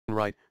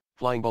right,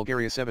 flying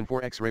Bulgaria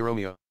 74 X-ray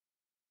Romeo.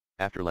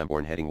 After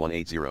Lambourne heading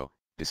 180,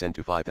 descend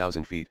to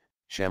 5,000 feet,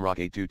 Shamrock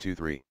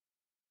 8223.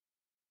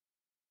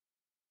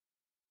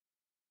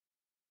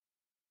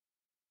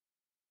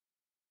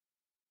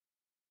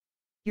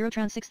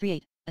 Eurotran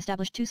 638,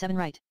 established 27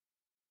 right.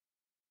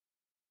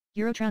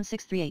 Eurotran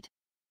 638.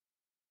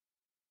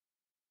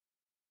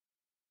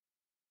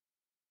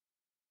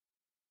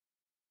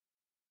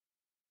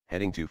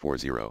 Heading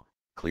 240,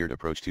 cleared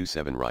approach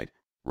 27 right,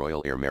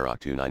 Royal Air Maroc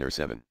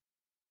 297.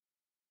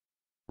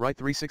 Right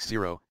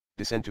 360,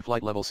 descend to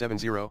flight level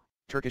 70,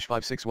 Turkish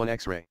 561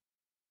 X-ray.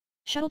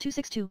 Shuttle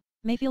 262,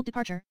 Mayfield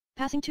departure,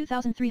 passing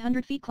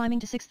 2,300 feet climbing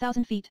to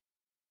 6,000 feet.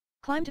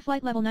 Climb to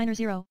flight level 90,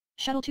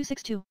 Shuttle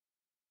 262.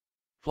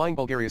 Flying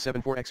Bulgaria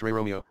 74 X-ray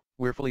Romeo,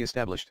 we're fully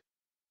established.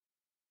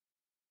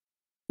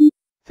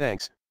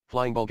 Thanks,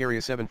 flying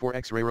Bulgaria 74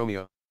 X-ray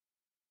Romeo.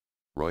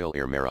 Royal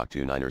Air Maroc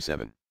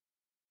 297.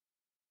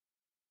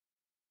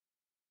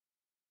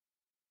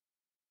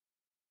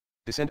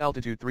 Descent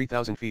altitude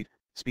 3,000 feet,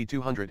 speed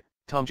 200,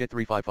 Tomjet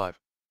 355.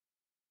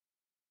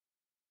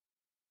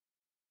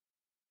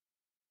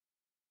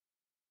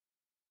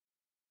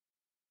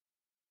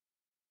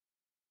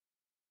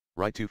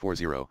 Right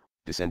 240,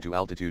 descend to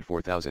altitude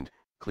 4,000,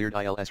 cleared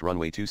ILS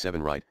runway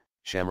 27 right,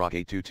 Shamrock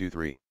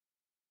 8223.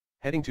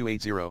 Heading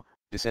 280,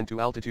 descend to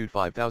altitude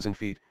 5,000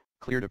 feet,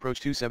 cleared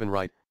approach 27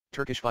 right,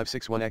 Turkish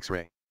 561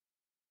 X-ray.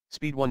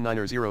 Speed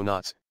 190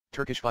 knots,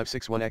 Turkish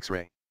 561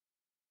 X-ray.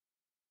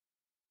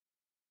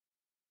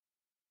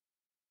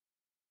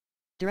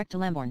 Direct to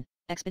Lambourne,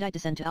 expedite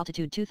descend to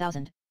altitude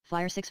 2000,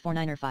 flyer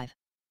 64905.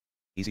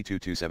 Easy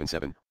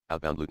 2277,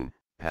 outbound Luton,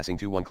 passing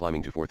 21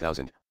 climbing to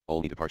 4000,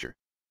 Olney departure.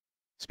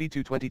 Speed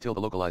 220 till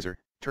the localizer,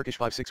 Turkish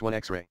 561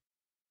 X-ray.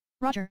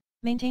 Roger,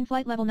 maintain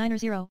flight level 90,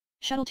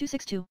 Shuttle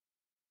 262.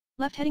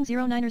 Left heading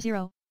 090,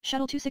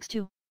 Shuttle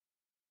 262.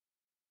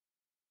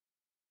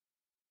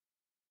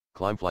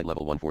 Climb flight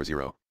level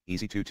 140,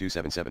 easy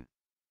 2277.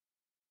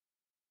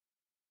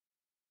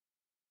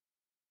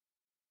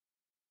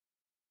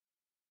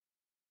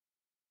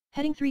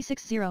 Heading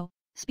 360,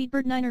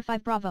 Speedbird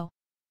 905 Bravo.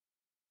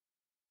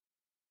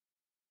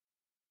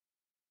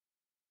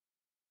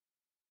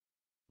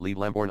 Leave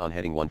Lambourne on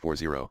heading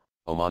 140,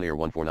 Oman Air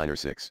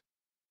 14906.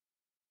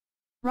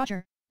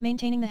 Roger,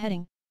 maintaining the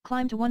heading,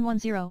 climb to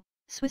 110,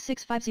 Swiss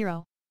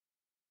 650.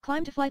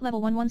 Climb to flight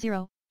level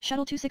 110,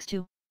 Shuttle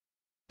 262.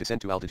 Descend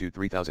to altitude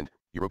 3000,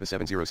 Europa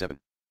 707.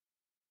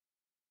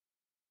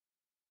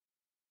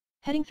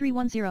 Heading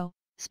 310,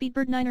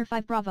 Speedbird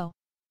 905 Bravo.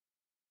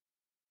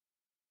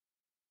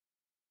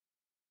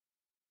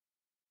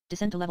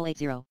 Descend to level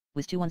 80,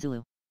 Wiz 21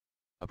 Zulu.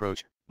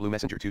 Approach, Blue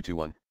Messenger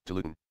 221, to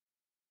Luton.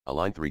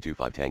 Align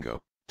 325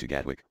 Tango, to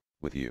Gatwick,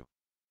 with you.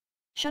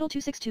 Shuttle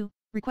 262,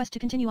 request to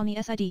continue on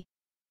the SID.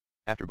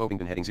 After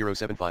Bovington heading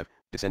 075,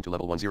 descend to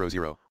level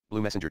 100,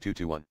 Blue Messenger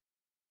 221.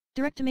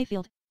 Direct to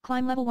Mayfield,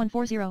 climb level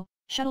 140,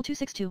 Shuttle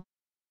 262.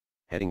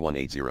 Heading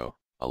 180,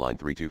 align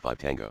 325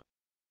 Tango.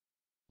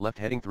 Left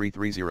heading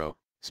 330,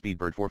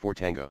 Speedbird 44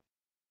 Tango.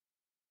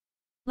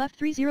 Left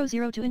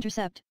 300 to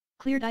intercept,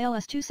 cleared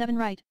ILS 27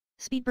 right,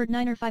 Speedbird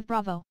 905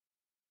 Bravo.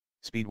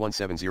 Speed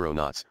 170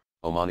 knots,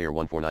 Oman Air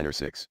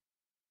 14906.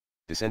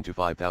 Descend to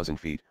 5,000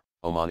 feet,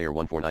 Oman Air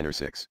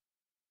 14906.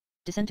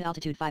 Descend to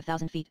altitude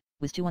 5,000 feet,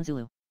 Wiz 21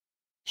 Zulu.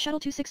 Shuttle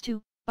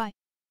 262, bye.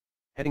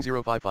 Heading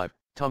 055,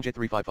 Tomjet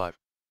 355.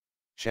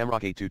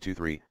 Shamrock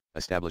 8223,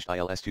 established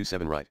ILS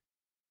 27 right.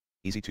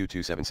 Easy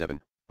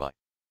 2277, bye.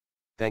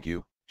 Thank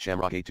you,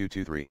 Shamrock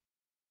 8223.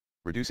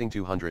 Reducing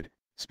 200,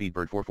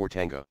 Speedbird 44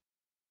 Tango.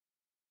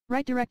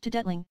 Right direct to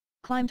Detling,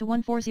 climb to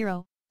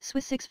 140,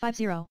 Swiss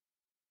 650.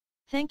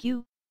 Thank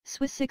you,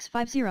 Swiss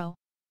 650.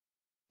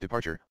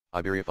 Departure,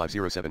 Iberia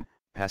 507,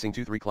 passing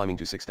 23 climbing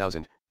to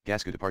 6000,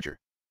 Gascou departure.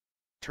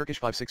 Turkish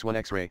 561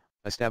 X-ray,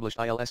 established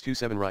ILS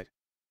 27 right.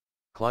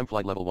 Climb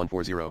flight level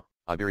 140,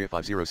 Iberia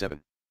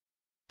 507.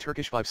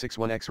 Turkish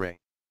 561 X-ray.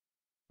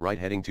 Right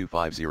heading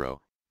 250,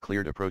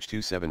 cleared approach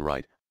 27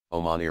 right,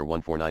 Oman Air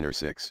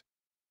 14906.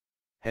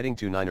 Heading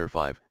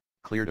 295,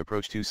 cleared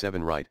approach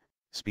 27 right,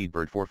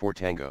 Speedbird 44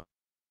 Tango.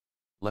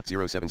 Left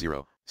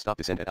 070, stop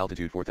descent at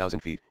altitude 4000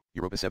 feet,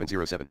 Europa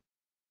 707.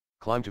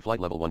 Climb to flight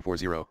level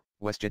 140,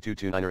 WestJet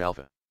 229er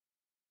Alpha.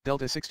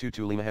 Delta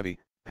 622 Lima Heavy,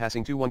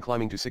 passing 21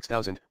 climbing to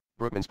 6000,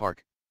 Brookmans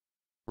Park.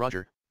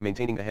 Roger,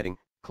 maintaining the heading,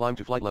 climb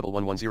to flight level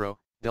 110,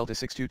 Delta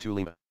 622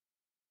 Lima.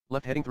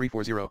 Left heading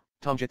 340,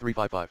 Tomjet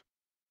 355.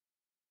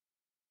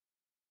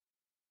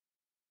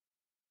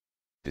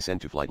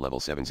 Descend to flight level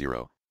 70,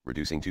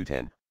 reducing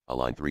 210,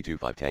 align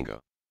 325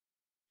 Tango.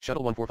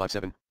 Shuttle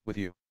 1457, with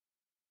you.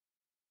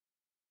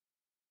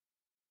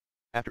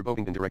 After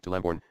Bovington direct to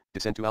Lambourne,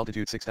 descend to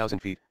altitude 6,000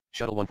 feet,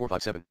 Shuttle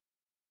 1457.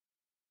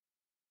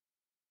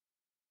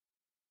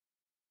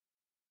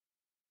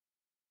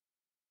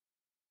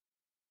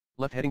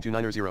 Left heading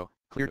 290,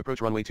 cleared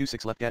approach runway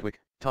 26 left Gatwick,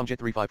 Tomjet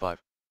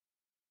 355.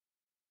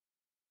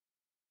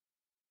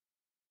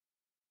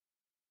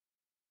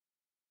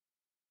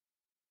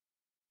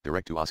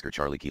 Direct to Oscar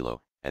Charlie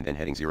Kilo, and then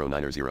heading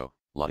 090,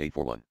 lot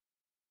 841.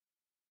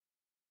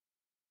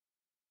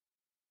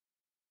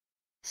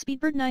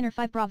 Speedbird 9 or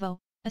 5 Bravo,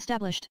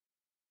 established.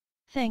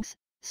 Thanks,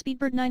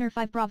 Speedbird 9 or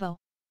 5 Bravo.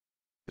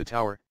 The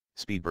tower,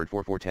 Speedbird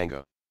 44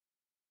 Tango.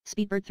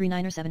 Speedbird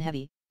 39 or 7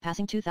 Heavy,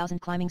 passing 2000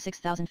 climbing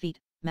 6000 feet,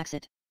 max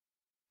it.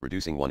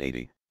 Reducing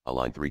 180,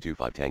 align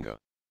 325 Tango.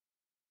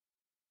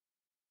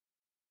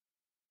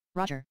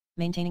 Roger,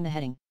 maintaining the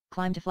heading,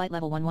 climb to flight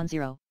level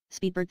 110,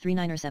 Speedbird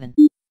 39 or 7.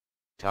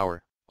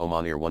 Tower,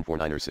 Oman Air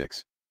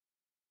 149er6.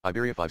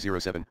 Iberia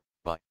 507,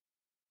 bye.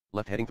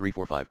 Left heading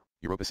 345,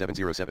 Europa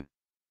 707.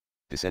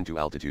 Descend to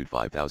altitude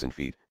 5000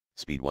 feet,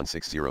 speed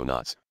 160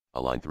 knots,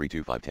 align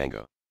 325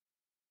 Tango.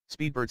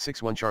 Speedbird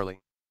 61 Charlie.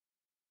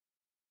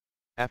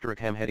 After a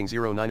cam heading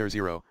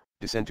 090,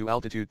 descend to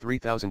altitude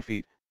 3000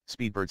 feet,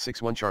 Speedbird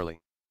 61 Charlie.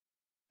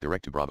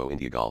 Direct to Bravo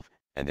India Golf,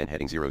 and then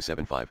heading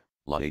 075,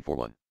 lot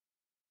 841.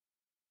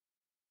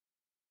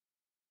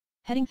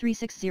 Heading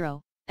 360,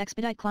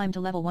 expedite climb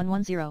to level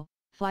 110,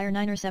 flyer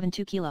 9 or 7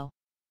 2 kilo.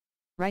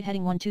 Right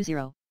heading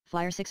 120,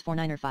 flyer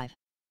 649 or 5.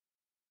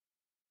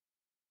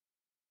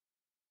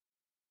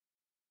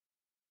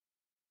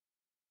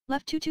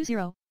 Left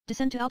 220,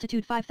 descend to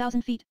altitude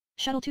 5000 feet,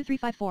 shuttle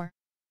 2354.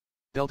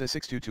 Delta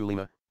 622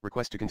 Lima,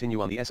 request to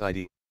continue on the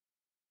SID.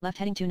 Left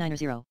heading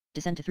 290,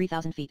 descend to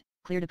 3000 feet,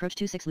 cleared approach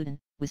 26 Luton,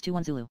 with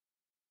 21 Zulu.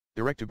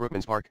 Direct to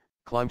Brookmans Park,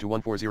 climb to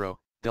 140,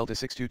 Delta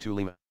 622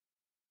 Lima.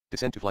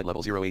 Descend to flight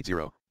level 080,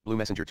 Blue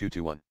Messenger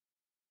 221.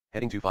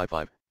 Heading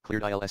 255,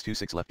 cleared ILS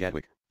 26 left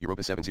Gatwick,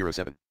 Europa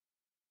 707.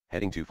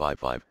 Heading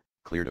 255,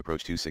 cleared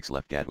approach 26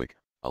 left Gatwick,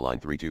 align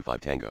 325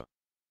 Tango.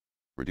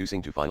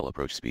 Reducing to final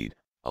approach speed,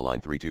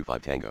 align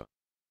 325 Tango.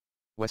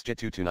 WestJet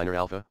 229er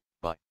Alpha,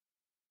 bye.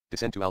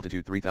 Descend to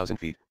altitude 3000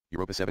 feet,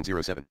 Europa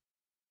 707.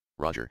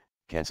 Roger,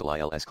 cancel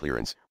ILS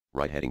clearance,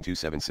 right heading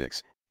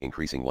 276,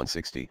 increasing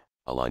 160,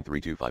 align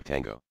 325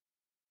 Tango.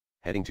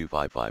 Heading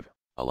 255,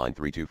 align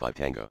 325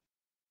 Tango.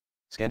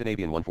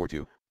 Scandinavian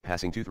 142,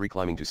 passing 23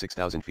 climbing to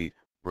 6000 feet,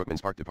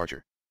 Brookmans Park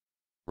departure.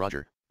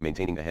 Roger,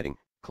 maintaining the heading,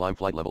 climb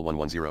flight level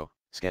 110,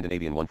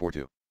 Scandinavian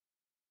 142.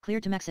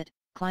 Cleared to max it,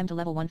 climb to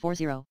level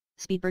 140,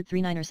 Speedbird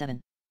 39 or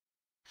 7.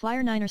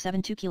 Flyer 9 or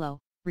 7 2 kilo,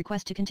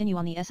 request to continue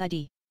on the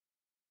SID.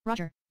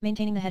 Roger,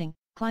 maintaining the heading,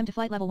 climb to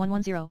flight level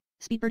 110,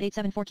 Speedbird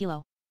 874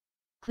 kilo.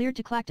 Cleared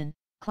to Clacton,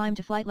 climb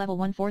to flight level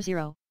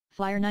 140,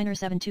 flyer 9 or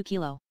 7 2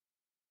 kilo.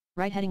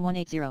 Right heading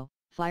 180,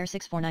 flyer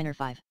 649 or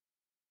 5.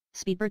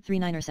 Speedbird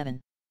 39 or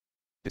 7.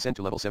 Descend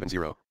to level 70,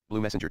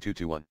 Blue Messenger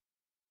 221.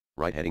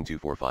 Right heading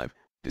 245,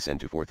 descend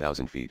to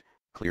 4000 feet,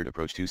 cleared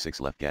approach 26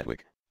 left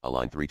Gatwick,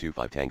 align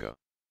 325 Tango.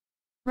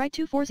 Right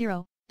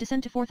 240,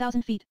 descend to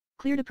 4000 feet,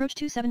 cleared approach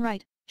 27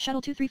 right,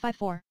 shuttle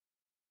 2354.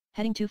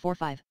 Heading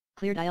 245,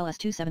 cleared ILS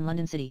 27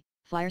 London City,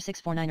 flyer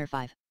 649 or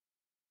 5.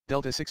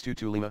 Delta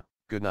 622 Lima,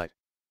 good night.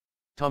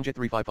 Tomjet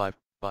 355,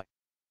 bye.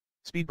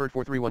 Speedbird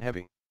 431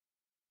 Heavy.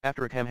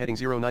 After a cam heading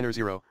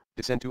 090,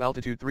 descend to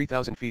altitude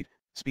 3000 feet,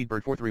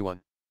 Speedbird 431.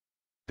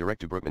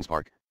 Direct to Brookmans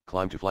Park,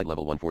 climb to flight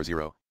level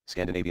 140,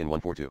 Scandinavian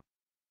 142.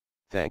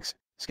 Thanks,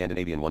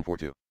 Scandinavian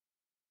 142.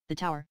 The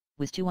tower,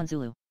 was 21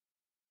 Zulu.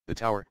 The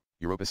tower,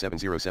 Europa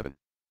 707.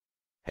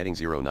 Heading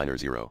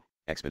 090,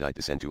 expedite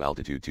descend to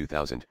altitude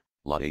 2000,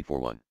 lot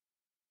 841.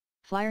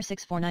 Flyer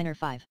 649 or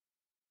 5.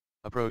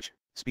 Approach,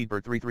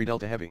 Speedbird 33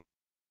 Delta Heavy.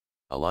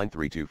 Align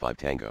 325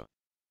 Tango.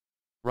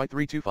 Right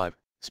 325,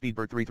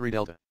 Speedbird 33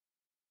 Delta.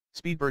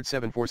 Speedbird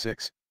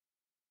 746.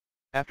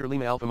 After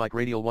Lima Alpha Mike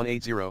Radial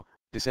 180,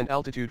 descend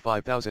altitude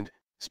 5000,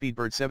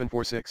 Speedbird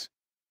 746.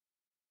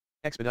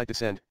 Expedite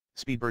descend,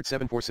 Speedbird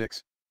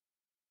 746.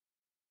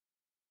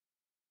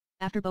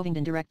 After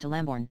Bovingdon direct to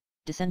Lambourne,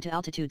 descend to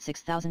altitude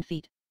 6000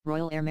 feet,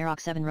 Royal Air Maroc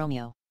 7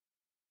 Romeo.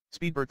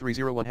 Speedbird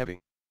 301 Heavy.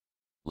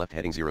 Left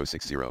heading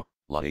 060, lot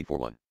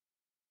 841.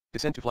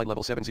 Descend to flight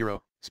level 70,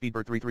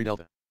 Speedbird 33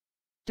 Delta.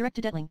 Direct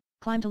to Detling,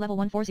 climb to level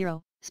 140,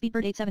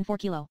 Speedbird 874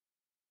 kilo.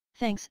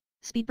 Thanks,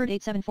 Speedbird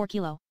 874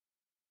 kilo.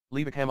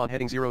 Leave a cam on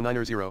heading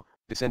 090,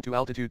 descend to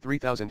altitude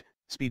 3000,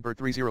 Speedbird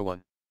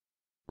 301.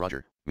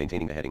 Roger,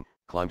 maintaining the heading,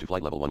 climb to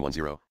flight level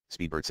 110,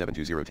 Speedbird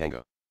 720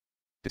 Tango.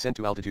 Descend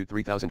to altitude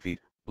 3000 feet,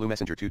 Blue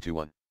Messenger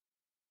 221.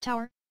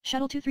 Tower,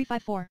 shuttle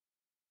 2354.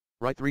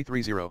 Right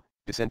 330,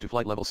 descend to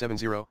flight level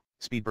 70,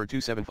 Speedbird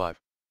 275.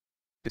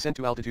 Descend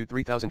to altitude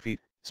 3000 feet,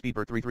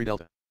 Speedbird 33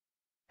 Delta.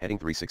 Heading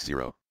 360,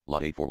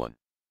 lot 841.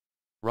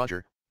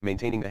 Roger,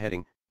 maintaining the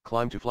heading,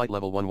 climb to flight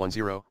level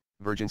 110,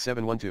 Virgin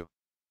 712.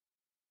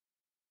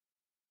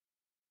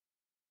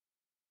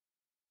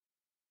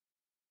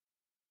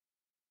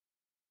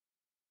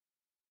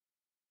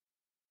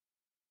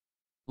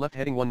 Left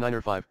heading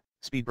 195,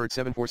 Speedbird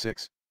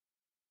 746.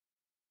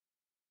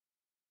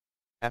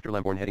 After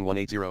Lambourne heading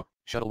 180,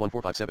 shuttle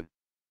 1457.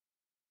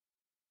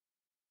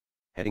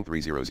 Heading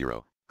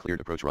 300,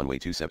 cleared approach runway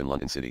 27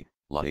 London City,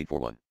 lot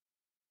 841.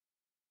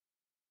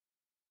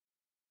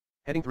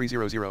 Heading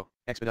 300,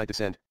 expedite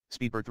descend,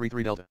 Speedbird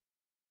 33 Delta.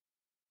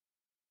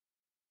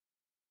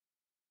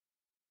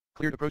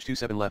 Cleared approach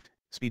 27 left,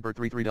 Speedbird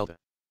 33 Delta.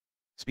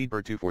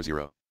 Speedbird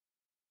 240.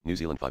 New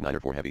Zealand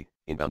 594 Heavy,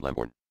 inbound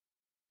Lambourne.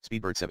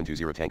 Speedbird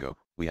 720 Tango,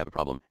 we have a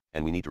problem,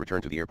 and we need to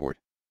return to the airport.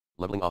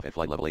 Leveling off at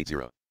flight level 80.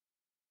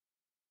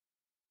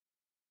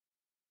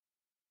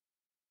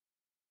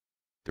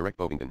 Direct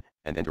Bovington,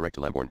 and then direct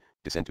to Lambourne,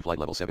 descend to flight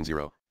level 70,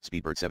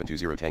 Speedbird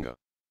 720 Tango.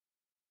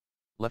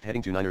 Left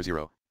heading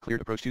 290,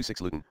 cleared approach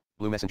 26 Luton,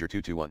 Blue Messenger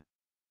 221.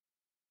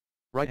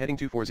 Right heading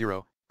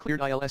 240,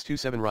 cleared ILS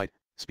 27 right,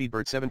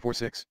 Speedbird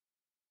 746.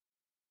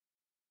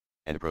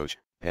 And approach,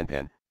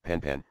 pan,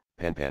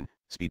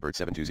 Speedbird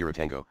 720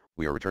 Tango,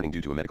 we are returning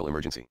due to a medical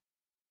emergency.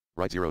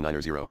 Right 090,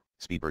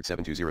 Speedbird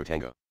 720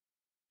 Tango.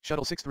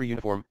 Shuttle 63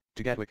 uniform,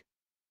 to Gatwick.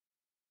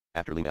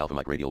 After Lima Alpha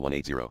Mike Radial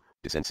 180,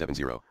 descent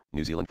 70,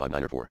 New Zealand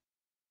 594.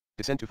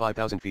 Descent to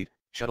 5,000 feet,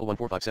 Shuttle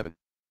 1457.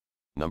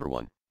 Number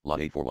 1,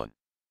 Lot 841.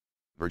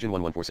 Virgin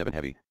 1147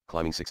 Heavy,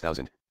 climbing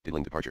 6,000,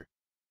 diddling departure.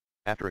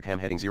 After a cam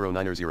heading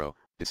 090,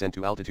 descend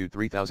to altitude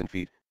 3,000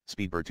 feet,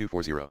 Speedbird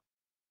 240.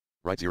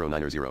 Right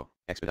 090,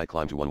 expedite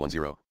climb to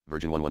 110,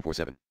 Virgin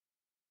 1147.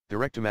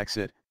 Direct to max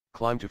sit,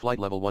 climb to flight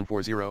level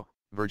 140,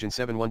 Virgin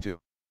 712.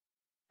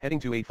 Heading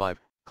 285,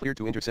 cleared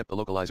to intercept the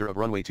localizer of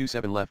runway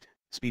 27 left,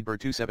 Speedbird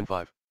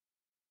 275.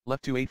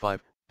 Left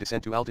 285,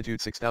 descend to altitude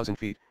 6,000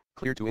 feet,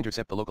 cleared to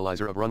intercept the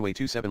localizer of runway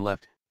 27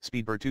 left,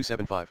 Speedbird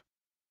 275.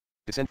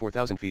 Descend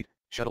 4,000 feet,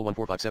 Shuttle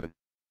 1457.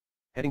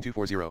 Heading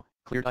 240,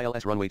 cleared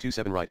ILS runway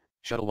 27 right,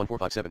 Shuttle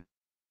 1457.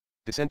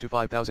 Descend to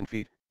 5,000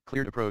 feet,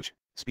 cleared approach,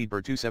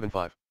 Speedbird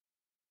 275.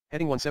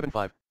 Heading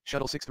 175,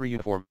 Shuttle 63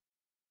 uniform.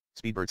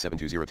 Speedbird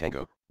 720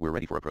 Tango, we're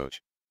ready for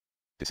approach.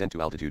 Descend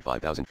to altitude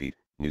 5,000 feet,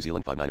 New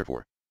Zealand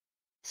 594.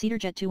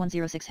 Cedarjet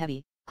 2106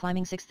 Heavy,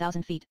 climbing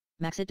 6,000 feet,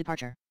 maxit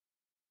departure.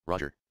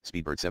 Roger,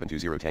 Speedbird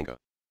 720 Tango.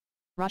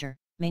 Roger,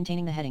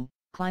 maintaining the heading,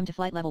 climb to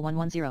flight level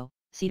 110,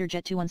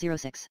 Cedarjet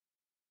 2106.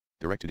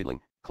 Direct to diddling,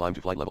 climb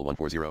to flight level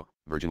 140,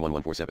 Virgin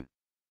 1147.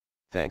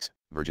 Thanks,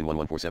 Virgin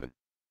 1147.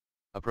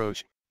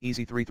 Approach,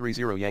 Easy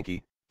 330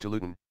 Yankee, to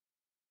Luton.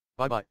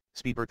 Bye-bye,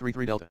 Speedbird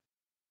 33 Delta.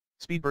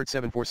 Speedbird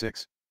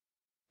 746.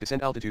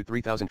 Descend altitude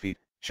 3,000 feet,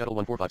 Shuttle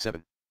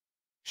 1457.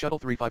 Shuttle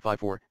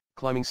 3554,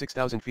 climbing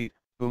 6,000 feet,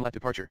 umlaut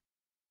departure.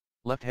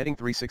 Left heading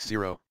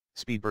 360,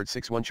 Speedbird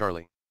 61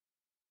 Charlie.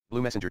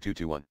 Blue Messenger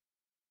 221.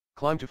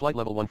 Climb to flight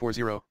level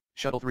 140,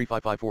 Shuttle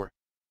 3554.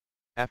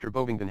 After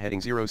Bovington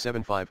heading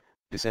 075,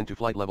 descend to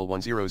flight level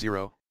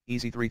 100,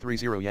 Easy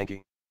 330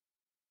 Yankee.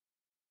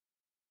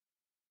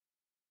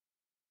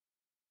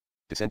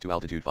 Descend to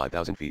altitude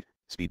 5,000 feet,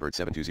 Speedbird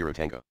 720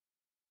 Tango.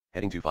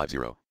 Heading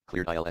 250,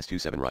 cleared ILS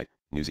 27 right,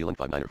 New Zealand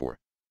 594.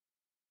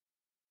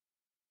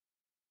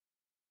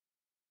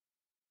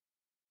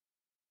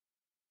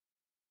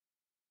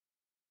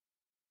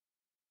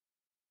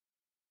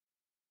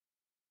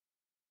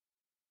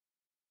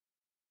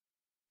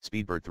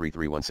 Speedbird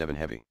 3317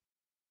 Heavy.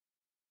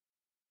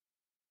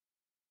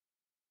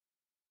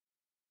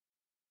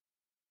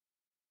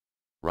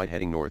 Right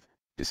heading north,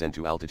 descend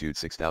to altitude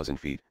 6,000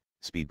 feet,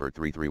 Speedbird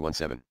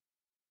 3317.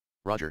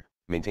 Roger,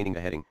 maintaining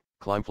the heading,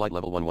 climb flight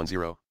level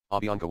 110,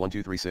 Avianca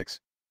 1236.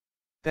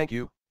 Thank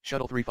you,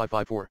 Shuttle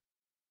 3554.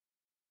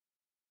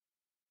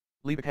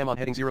 Leave a cam on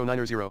heading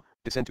 090,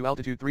 descend to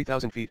altitude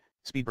 3,000 feet,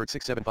 Speedbird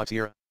 675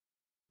 Sierra.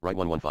 Right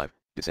 115,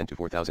 descend to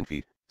 4,000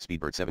 feet,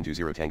 Speedbird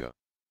 720 Tango.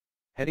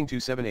 Heading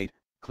 278,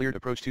 cleared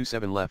approach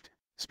 27 left,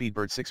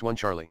 Speedbird 61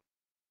 Charlie.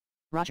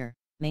 Roger,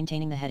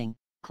 maintaining the heading,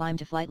 climb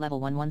to flight level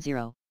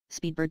 110,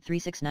 Speedbird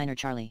 369er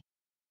Charlie.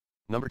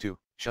 Number 2,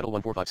 Shuttle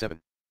 1457.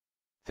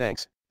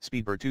 Thanks,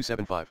 Speedbird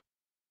 275.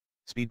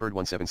 Speedbird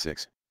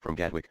 176, from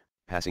Gatwick,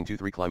 passing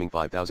 23 climbing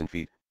 5,000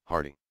 feet,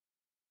 Hardy.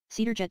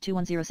 Cedarjet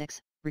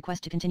 2106,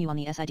 request to continue on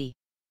the SID.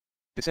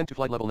 Descend to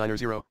flight level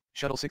 90,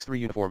 Shuttle 63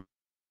 uniform.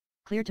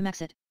 Cleared to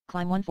maxit,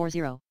 climb 140,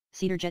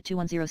 Cedarjet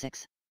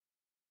 2106.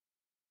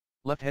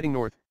 Left heading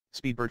north,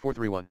 Speedbird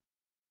 431.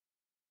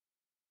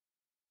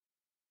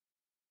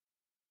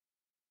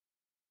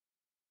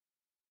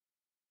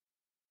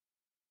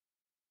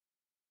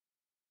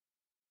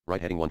 Right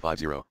heading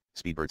 150,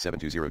 Speedbird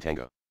 720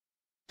 Tango.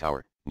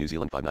 Tower, New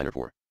Zealand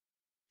 594.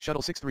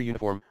 Shuttle 63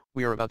 uniform,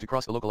 we are about to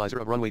cross the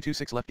localizer of runway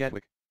 26 left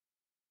Gatwick.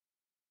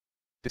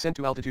 Descend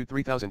to altitude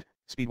 3000,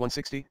 speed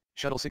 160,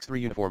 Shuttle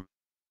 63 uniform.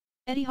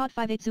 Etihad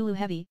 58 Zulu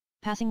Heavy,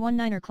 passing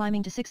 19er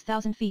climbing to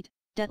 6,000 feet,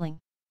 Detling.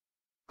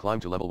 Climb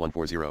to level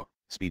 140,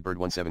 Speedbird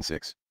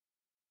 176.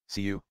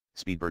 See you,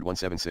 Speedbird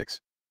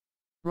 176.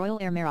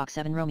 Royal Air Maroc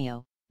 7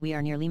 Romeo, we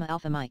are near Lima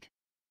Alpha Mike.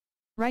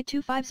 Right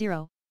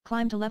 250,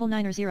 climb to level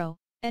 90,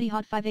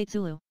 Etihad 58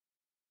 Zulu.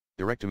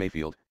 Direct to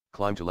Mayfield,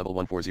 climb to level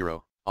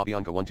 140,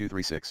 Avianca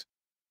 1236.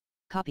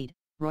 Copied,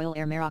 Royal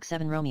Air Maroc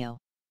 7 Romeo.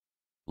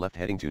 Left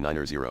heading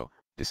 290,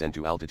 descend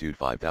to altitude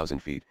 5,000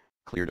 feet,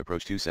 cleared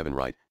approach 27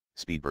 right,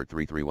 Speedbird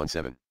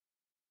 3317.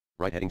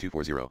 Right heading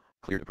 240,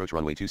 cleared approach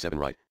runway 27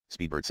 right,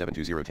 Speedbird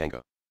 720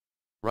 Tango.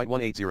 Right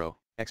 180,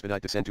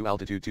 expedite descent to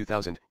altitude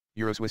 2000,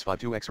 Euroswiss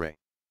 52 X-ray.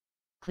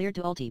 Cleared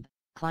to Ultib,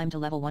 climb to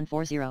level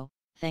 140,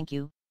 thank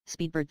you,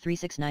 Speedbird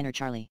 369er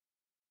Charlie.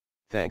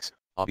 Thanks,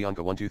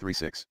 Avianca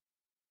 1236.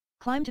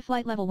 Climb to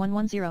flight level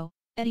 110,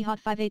 Etihad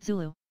 58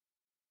 Zulu.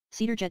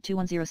 Cedarjet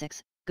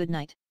 2106, good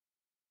night.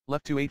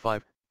 Left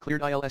 285,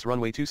 cleared ILS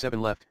runway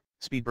 27 left,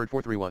 Speedbird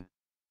 431.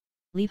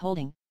 Leave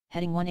holding,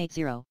 heading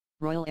 180,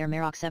 Royal Air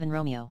Maroc 7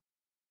 Romeo.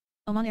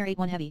 Oman Air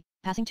 81 Heavy,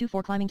 passing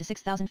 24 climbing to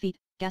 6,000 feet,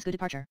 Glasgow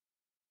departure.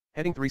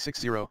 Heading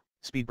 360,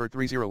 Speedbird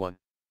 301.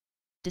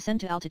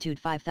 Descend to altitude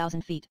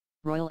 5,000 feet,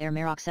 Royal Air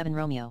Maroc 7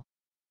 Romeo.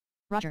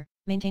 Roger,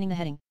 maintaining the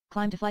heading,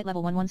 climb to flight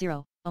level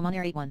 110, Oman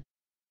Air 81.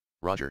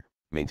 Roger,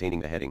 maintaining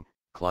the heading,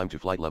 climb to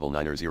flight level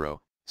 900,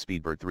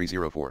 Speedbird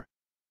 304.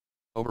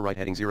 Override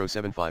heading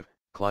 075,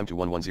 climb to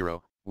 110,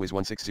 Wiz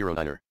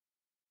 1609er.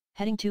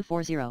 Heading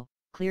 240,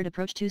 cleared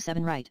approach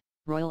 27 right,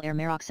 Royal Air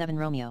Maroc 7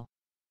 Romeo.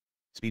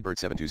 Speedbird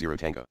 720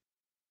 Tango.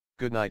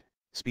 Good night,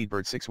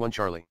 Speedbird 61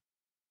 Charlie.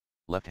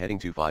 Left heading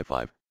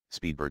 255,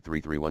 Speedbird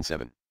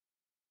 3317.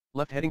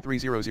 Left heading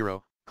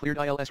 300, cleared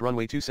ILS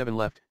runway 27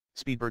 left,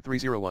 Speedbird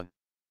 301.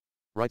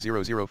 Right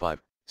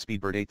 005,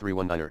 Speedbird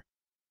 8319er.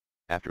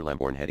 After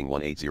Lambourne heading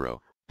 180,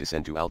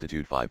 descend to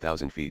altitude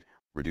 5,000 feet,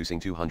 reducing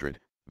 200,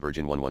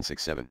 Virgin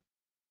 1167.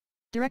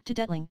 Direct to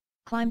Detling,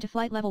 climb to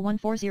flight level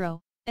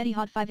 140,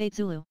 Etihad 58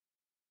 Zulu.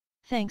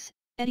 Thanks,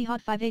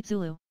 Etihad 58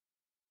 Zulu.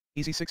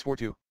 Easy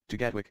 642, to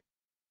Gatwick.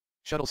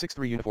 Shuttle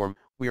 63 uniform,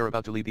 we are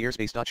about to leave the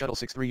airspace. Shuttle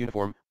 63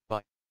 uniform,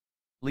 bye.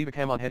 Leave a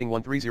cam on heading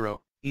 130,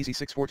 easy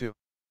 642.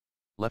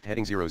 Left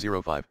heading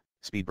 005,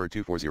 Speedbird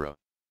 240.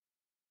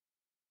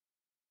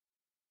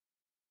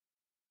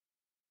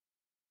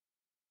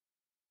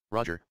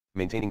 Roger,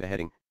 maintaining the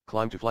heading,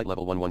 climb to flight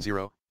level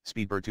 110,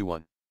 Speedbird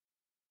 21.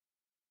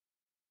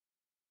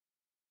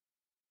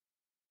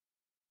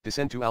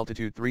 Descend to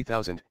altitude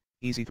 3000,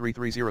 easy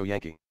 330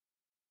 Yankee.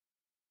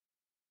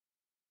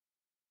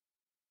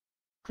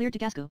 Cleared to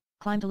Gasco,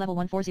 climb to level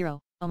 140,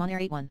 Oman Air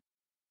 81.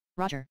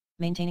 Roger,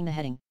 maintaining the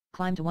heading,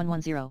 climb to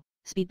 110,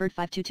 Speedbird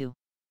 522.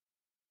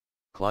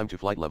 Climb to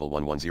flight level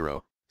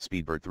 110,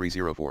 Speedbird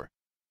 304.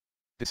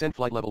 Descend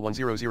flight level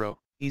 100,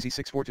 easy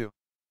 642.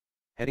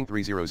 Heading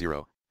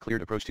 300,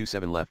 cleared approach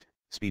 27 left,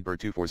 Speedbird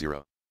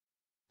 240.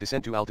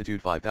 Descend to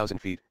altitude 5,000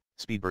 feet,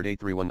 Speedbird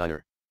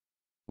 8319er.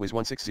 Wiz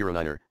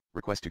 1609er,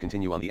 request to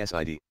continue on the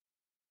SID.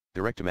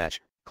 Direct to match,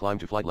 climb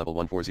to flight level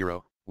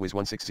 140, Wiz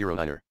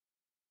 1609er.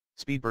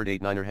 Speedbird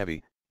 89er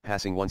heavy,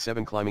 passing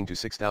 17 climbing to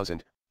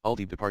 6,000, all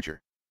deep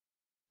departure.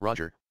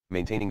 Roger,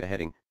 maintaining the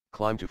heading,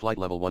 climb to flight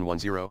level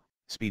 110,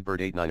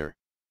 Speedbird 89er.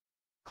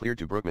 Cleared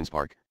to Brookmans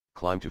Park,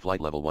 climb to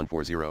flight level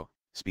 140,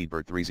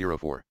 Speedbird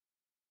 304.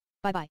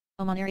 Bye-bye,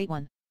 Oman Air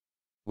 81.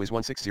 Wiz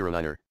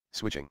 1609er,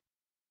 switching.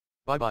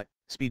 Bye-bye,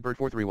 Speedbird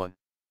 431.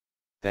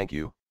 Thank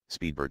you,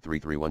 Speedbird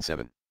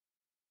 3317.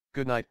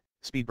 Good night,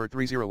 Speedbird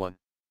 301.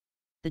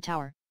 The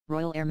Tower,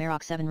 Royal Air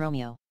Maroc 7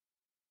 Romeo.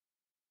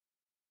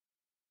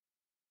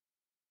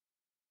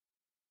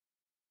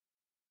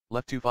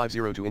 Left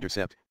 250 to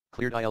intercept,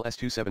 cleared ILS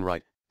 27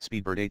 right,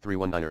 Speedbird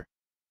 8319er.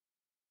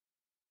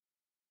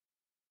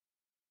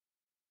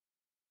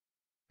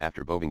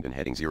 After Bovingdon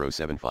heading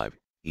 075,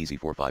 easy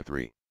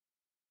 453.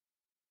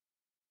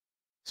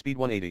 Speed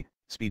 180,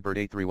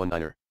 Speedbird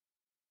 8319er.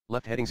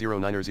 Left heading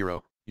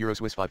 090,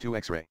 Euroswiss 52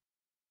 X-ray.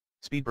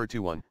 Speedbird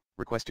 21,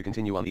 request to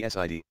continue on the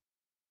SID.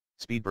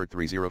 Speedbird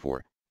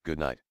 304, good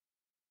night.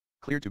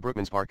 Cleared to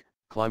Brookmans Park,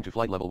 climb to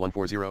flight level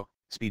 140,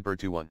 Speedbird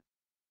 21.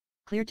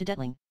 Cleared to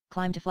Detling,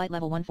 climb to flight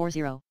level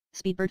 140,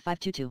 Speedbird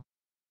 522.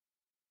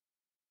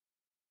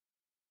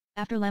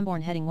 After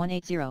Lambourne heading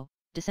 180,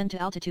 descend to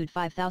altitude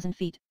 5,000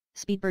 feet,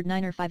 Speedbird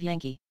 905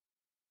 Yankee.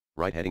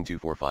 Right heading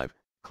 245,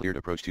 cleared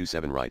approach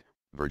 27 right,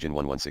 Virgin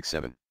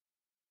 1167.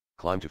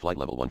 Climb to flight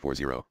level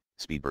 140,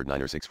 Speedbird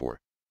 964.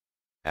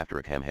 After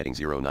a cam heading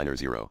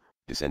 090,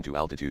 descend to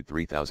altitude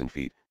 3,000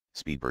 feet,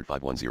 Speedbird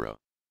 510.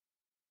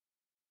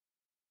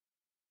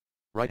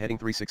 Right heading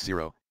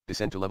 360,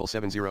 descend to level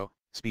 70,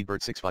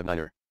 Speedbird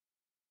 659er.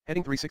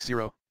 Heading 360,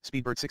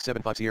 Speedbird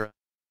 675 Sierra.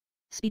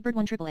 Speedbird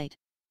 1888.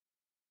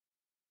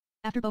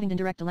 After Bovingdon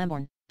direct to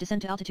Lambourne,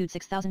 descend to altitude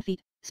 6,000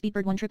 feet,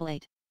 Speedbird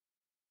 1888.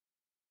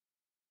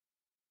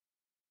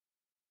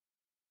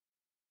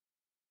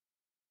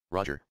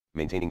 Roger,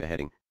 maintaining the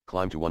heading,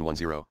 climb to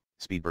 110,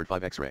 Speedbird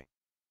 5 X-ray.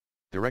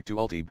 Direct to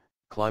Altib,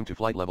 climb to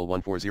flight level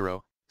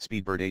 140,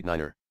 Speedbird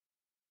 89er.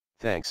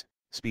 Thanks,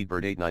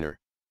 Speedbird 89er.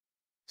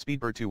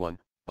 Speedbird 21,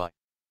 bye.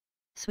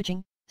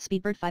 Switching,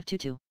 Speedbird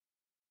 522.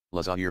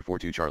 Lazahir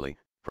 42 Charlie,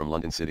 from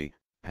London City,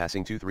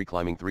 passing 23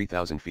 climbing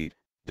 3,000 feet,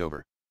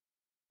 Dover.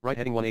 Right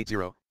heading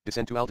 180,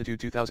 descend to altitude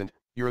 2,000,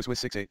 Euroswiss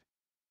 68.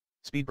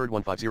 Speedbird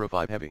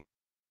 1505 heavy.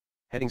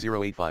 Heading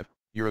 085,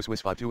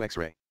 Euroswiss 52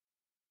 X-ray.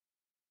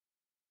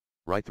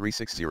 Right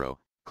 360,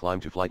 climb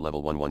to flight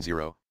level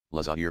 110,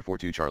 Lazahir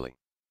 42 Charlie.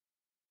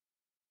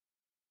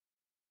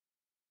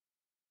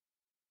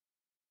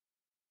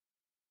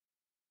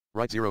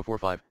 Right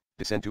 045,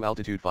 descend to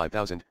altitude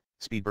 5,000,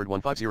 Speedbird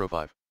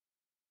 1505.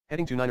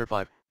 Heading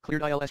 295,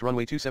 cleared ILS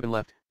runway 27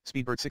 left,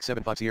 Speedbird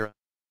 675 Sierra.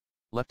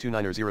 Left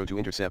 290 to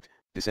intercept,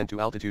 descend to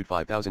altitude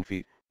 5,000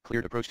 feet,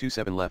 cleared approach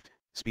 27 left,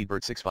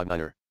 Speedbird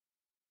 659er.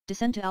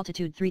 Descend to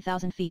altitude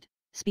 3,000 feet,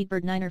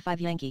 Speedbird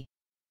 905 Yankee.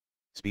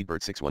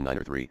 Speedbird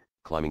 6193,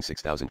 climbing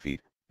 6,000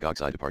 feet,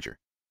 Gogside departure.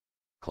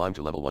 Climb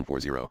to level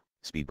 140,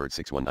 Speedbird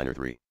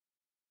 6193.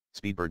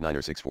 Speedbird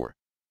 964.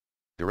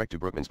 Direct to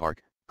Brookmans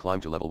Park,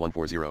 climb to level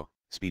 140,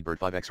 Speedbird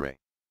 5 X-ray.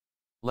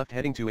 Left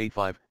heading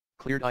 285,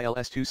 cleared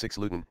ILS 26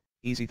 Luton,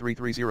 easy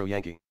 330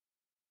 Yankee.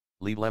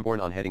 Leave Lambourne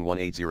on heading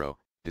 180,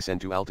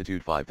 descend to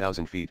altitude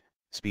 5,000 feet,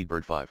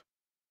 Speedbird 5.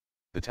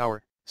 The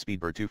tower,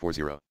 Speedbird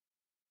 240.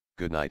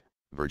 Good night,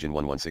 Virgin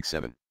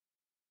 1167.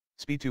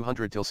 Speed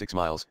 200 till 6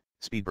 miles,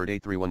 Speedbird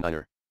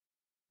 8319er.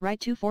 Right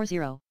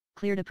 240,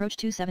 cleared approach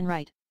 27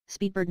 right,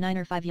 Speedbird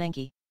 905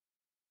 Yankee.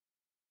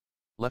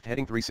 Left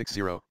heading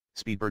 360,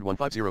 Speedbird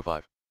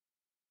 1505.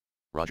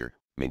 Roger,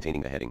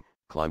 maintaining the heading,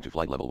 climb to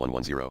flight level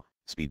 110,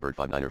 Speedbird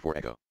 594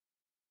 Echo.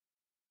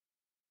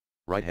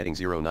 Right heading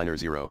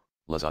 090,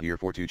 Lazadier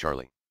 42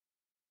 Charlie.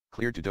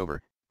 Cleared to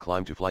Dover,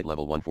 climb to flight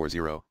level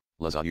 140,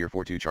 Lazadier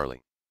 42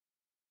 Charlie.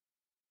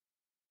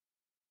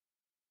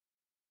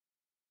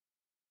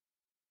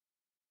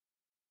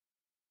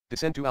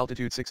 Descend to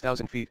altitude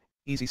 6,000 feet,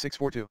 easy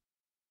 642.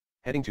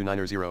 Heading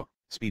 290,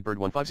 Speedbird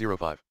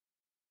 1505.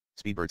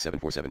 Speedbird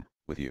 747,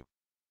 with you.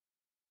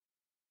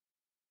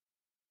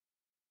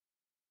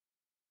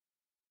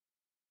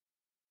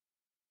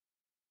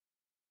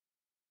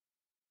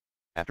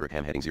 After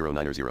ACAM heading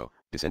 090,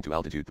 descend to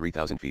altitude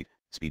 3,000 feet,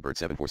 Speedbird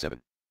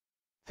 747.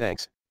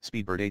 Thanks,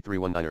 Speedbird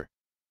 8319er.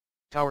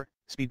 Tower,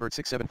 Speedbird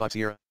 675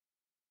 Sierra.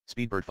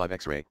 Speedbird 5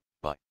 X-ray,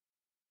 bye.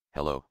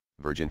 Hello,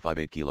 Virgin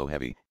 58 Kilo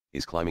Heavy,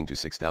 is climbing to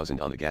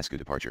 6,000 on the Gasco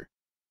departure.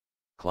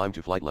 Climb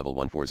to flight level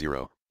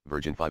 140,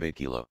 Virgin 58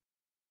 Kilo.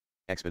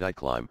 Expedite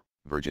climb,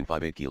 Virgin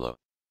 58 Kilo.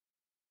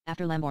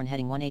 After Lambourne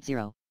heading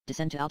 180,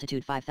 descend to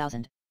altitude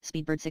 5000,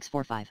 Speedbird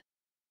 645.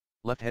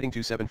 Left heading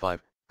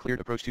 275,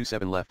 cleared approach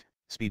 27 left,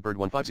 Speedbird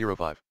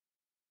 1505.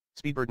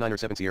 Speedbird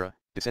 907 Sierra,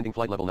 descending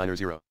flight level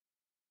 90.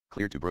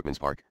 Cleared to Brookmans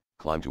Park,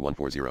 climb to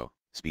 140,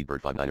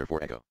 Speedbird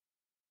 594 Echo.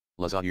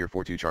 Lazadier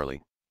 42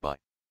 Charlie, bye.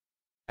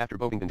 After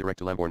Bovington direct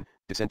to Lambourne,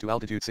 descend to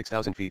altitude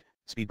 6,000 feet,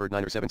 Speedbird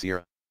 907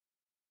 Sierra.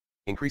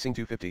 Increasing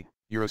 250,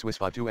 Euroswiss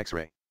 52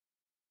 X-ray.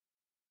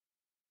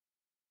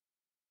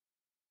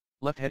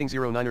 Left heading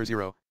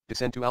 090,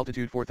 descend to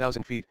altitude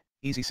 4,000 feet,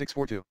 easy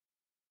 642.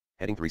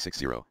 Heading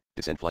 360,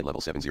 descend flight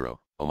level 70,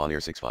 Oman Air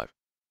 65.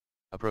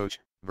 Approach,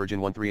 Virgin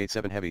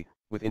 1387 Heavy,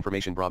 with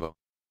information Bravo.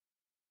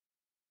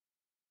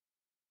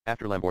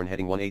 After Lambourne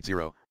heading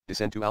 180,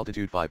 descend to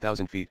altitude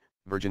 5,000 feet,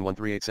 Virgin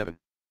 1387.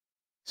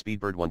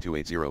 Speedbird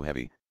 1280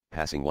 Heavy,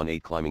 passing 18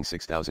 climbing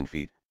 6,000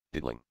 feet,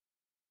 diddling.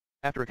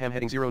 After ACAM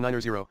heading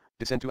 090,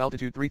 descend to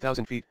altitude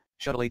 3,000 feet,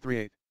 Shuttle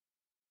 838.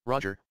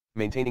 Roger,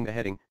 maintaining the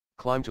heading,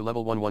 climb to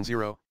level 110,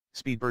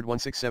 Speedbird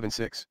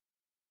 1676.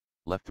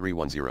 Left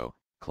 310,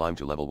 climb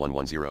to level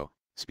 110,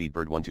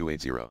 Speedbird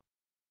 1280.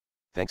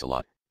 Thanks a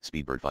lot,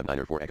 Speedbird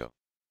 594 Echo.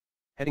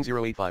 Heading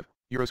 085,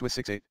 Euroswiss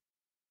 68.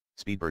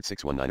 Speedbird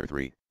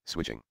 61903,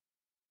 switching.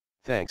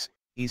 Thanks,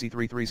 Easy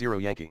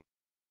 330 Yankee.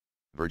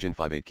 Virgin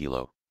 58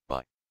 Kilo,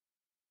 bye.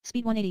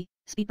 Speed 180,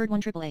 Speedbird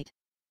 1888.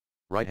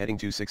 Right heading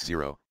 260,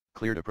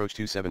 cleared approach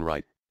 27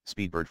 right,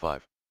 Speedbird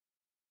 5.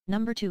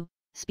 Number 2,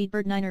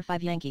 Speedbird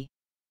 905 Yankee.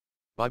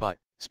 Bye bye,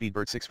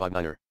 Speedbird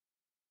 659er.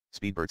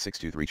 Speedbird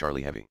 623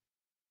 Charlie Heavy.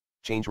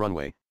 Change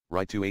runway,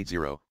 right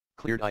 280,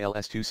 cleared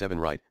ILS 27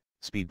 right,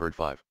 Speedbird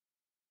 5.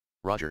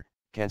 Roger,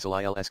 cancel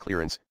ILS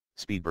clearance,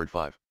 Speedbird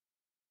 5.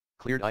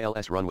 Cleared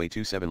ILS runway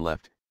 27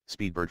 left,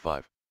 Speedbird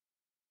 5.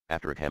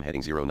 After ACAM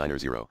heading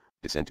 090,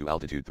 descend to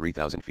altitude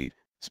 3,000 feet,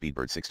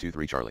 Speedbird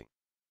 623 Charlie.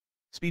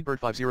 Speedbird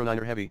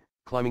 509er Heavy,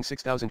 climbing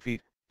 6,000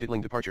 feet,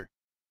 diddling departure.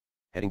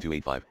 Heading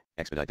 285,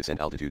 expedite descent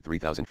altitude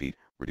 3,000 feet,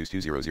 reduce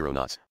 200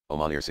 knots,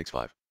 Oman Air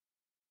 65.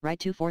 Right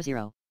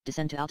 240,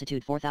 descend to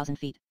altitude 4,000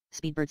 feet,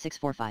 Speedbird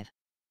 645.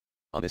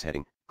 On this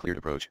heading, cleared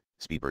approach,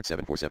 Speedbird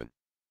 747.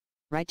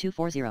 Right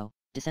 240,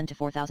 descend to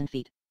 4,000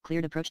 feet,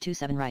 cleared approach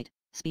 27 right,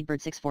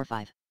 Speedbird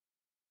 645.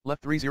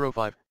 Left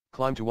 305,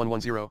 climb to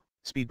 110,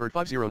 Speedbird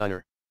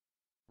 509er.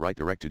 Right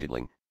direct to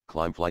diddling,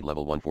 climb flight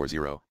level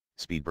 140,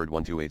 Speedbird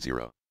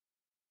 1280.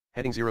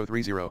 Heading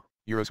 030,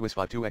 Euroswiss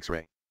 52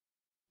 X-ray.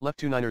 Left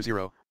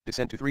 290,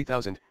 descent to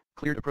 3000,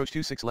 cleared approach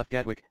 26 left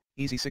Gatwick,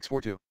 easy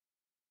 642.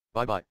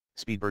 Bye bye,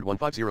 Speedbird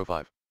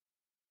 1505.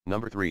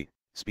 Number 3,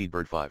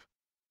 Speedbird 5.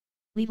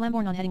 Leave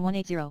Lambourne on heading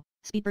 180,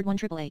 Speedbird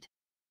 1888.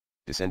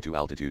 Descend to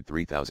altitude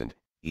 3000,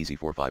 easy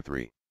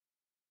 453.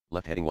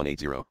 Left heading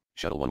 180,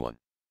 shuttle 11.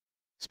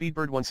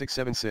 Speedbird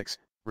 1676,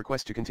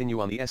 request to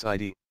continue on the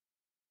SID.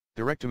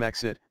 Direct to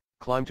Maxit,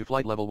 climb to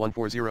flight level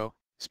 140,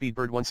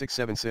 Speedbird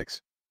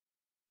 1676.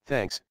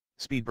 Thanks,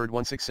 Speedbird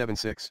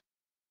 1676.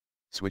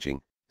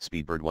 Switching,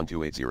 Speedbird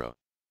 1280.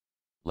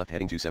 Left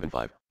heading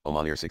 275,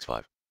 Oman Air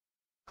 65.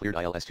 Cleared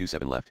ILS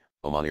 27 left,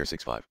 Oman Air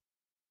 65.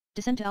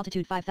 Descend to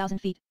altitude 5,000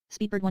 feet,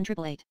 Speedbird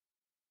 1888.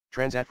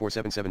 Transat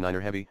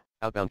 4779er Heavy,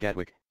 outbound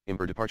Gatwick,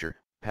 Imber departure,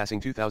 passing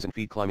 2,000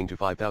 feet climbing to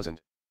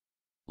 5,000.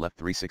 Left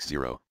 360,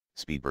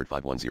 Speedbird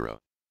 510.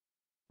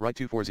 Right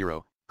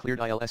 240, cleared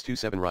ILS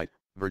 27 right,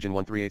 Virgin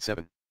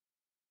 1387.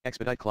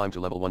 Expedite climb to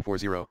level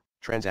 140,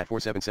 Transat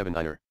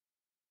 4779er.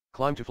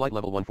 Climb to flight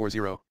level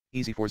 140,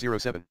 easy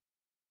 407.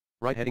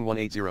 Right heading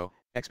 180,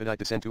 expedite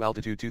descent to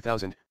altitude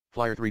 2000,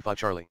 flyer 35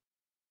 Charlie.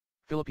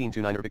 Philippine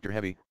 29er Victor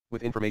Heavy,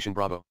 with information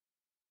Bravo.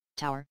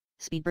 Tower,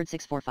 Speedbird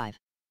 645.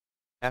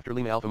 After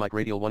Lima Alpha Mike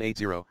Radial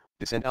 180,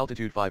 descend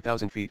altitude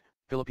 5,000 feet,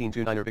 Philippine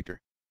 29er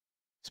Victor.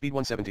 Speed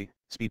 170,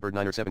 Speedbird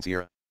 907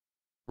 Sierra.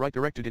 Right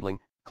direct to diddling,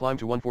 climb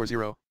to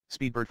 140,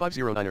 Speedbird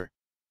 509er.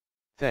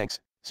 Thanks,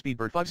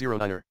 Speedbird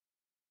 509er.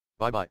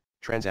 Bye-bye,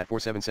 Transat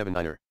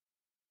 4779er.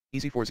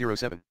 Easy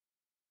 407.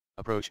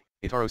 Approach,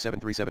 Itaro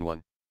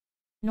 7371.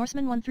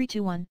 Norseman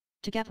 1321,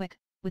 to Gatwick,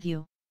 with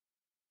you.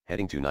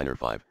 Heading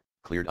 295,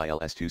 cleared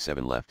ILS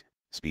 27 left,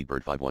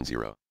 Speedbird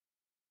 510.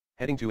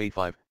 Heading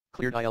 285,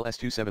 cleared ILS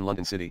 27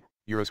 London City,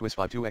 Euroswiss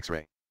 52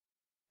 X-ray.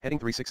 Heading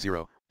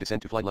 360,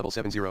 descent to flight level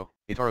 70,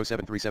 Itaro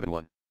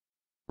 7371.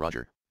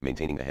 Roger,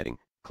 maintaining the heading,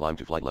 climb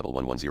to flight level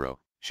 110,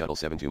 shuttle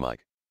 72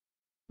 Mike.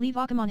 Leave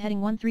Ockham on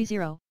heading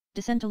 130,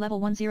 descend to level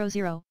 100,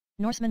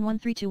 Norseman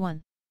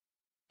 1321.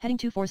 Heading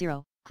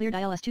 240, cleared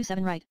ILS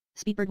 27 right,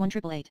 Speedbird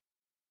 1888.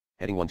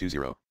 Heading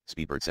 120,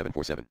 Speedbird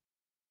 747.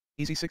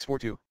 Easy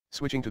 642,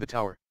 switching to the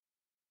tower.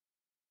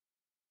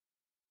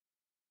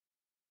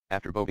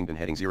 After Bovington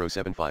heading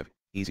 075,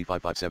 Easy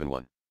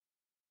 5571.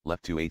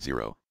 Left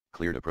 280,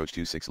 cleared approach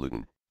 26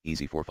 Luton,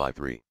 Easy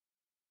 453.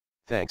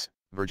 Thanks,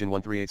 Virgin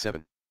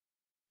 1387.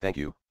 Thank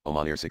you,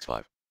 Oman Air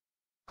 65.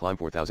 Climb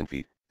 4,000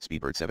 feet,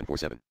 Speedbird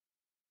 747.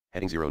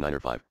 Heading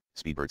 095,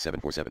 Speedbird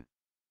 747.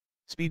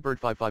 Speedbird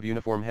 55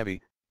 Uniform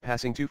Heavy,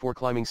 passing 24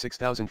 climbing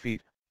 6,000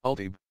 feet,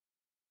 Altib.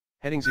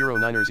 Heading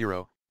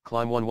 090,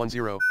 climb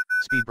 110,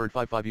 Speedbird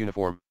 55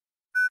 Uniform.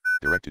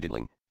 Direct to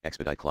Diddling,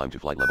 expedite climb to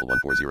flight level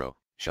 140,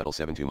 shuttle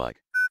 72 Mike.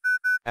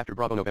 After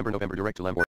Bravo November direct to Lambourne.